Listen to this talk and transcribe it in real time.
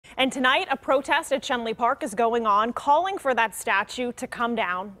And tonight, a protest at Schenley Park is going on, calling for that statue to come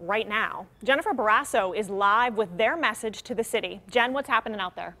down right now. Jennifer Borrasso is live with their message to the city. Jen, what's happening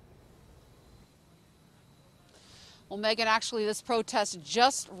out there? Well, Megan, actually, this protest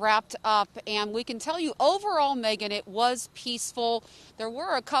just wrapped up, and we can tell you overall, Megan, it was peaceful. There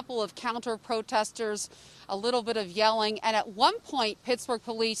were a couple of counter protesters, a little bit of yelling, and at one point, Pittsburgh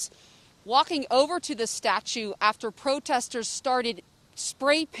police walking over to the statue after protesters started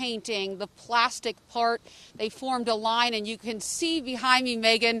spray painting the plastic part. They formed a line, and you can see behind me,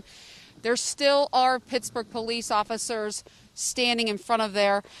 Megan, there still are Pittsburgh police officers standing in front of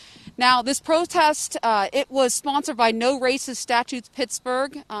there. Now, this protest, it was sponsored by No Racist Statues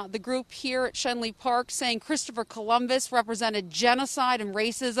Pittsburgh, the group here at Schenley Park, saying Christopher Columbus represented genocide and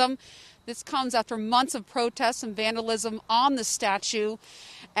racism. This comes after months of protests and vandalism on the statue.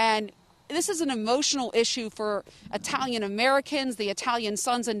 And this is an emotional issue for Italian Americans. The Italian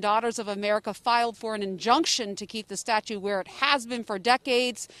Sons and Daughters of America filed for an injunction to keep the statue where it has been for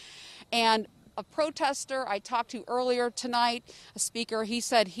decades. And a protester I talked to earlier tonight, a speaker, he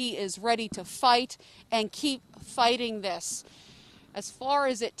said he is ready to fight and keep fighting this. As far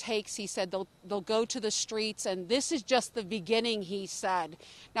as it takes, he said, they'll go to the streets, and this is just the beginning, he said.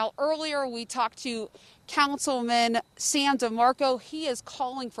 Now, earlier we talked to Councilman Sam DeMarco. He is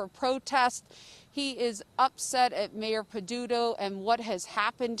calling for protest. He is upset at Mayor Peduto and what has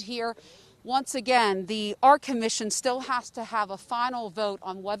happened here. Once again, the Art Commission still has to have a final vote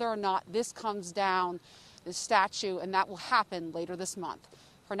on whether or not this comes down, this statue, and that will happen later this month.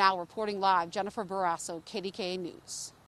 For now, reporting live, Jennifer Borrasso, KDKA News.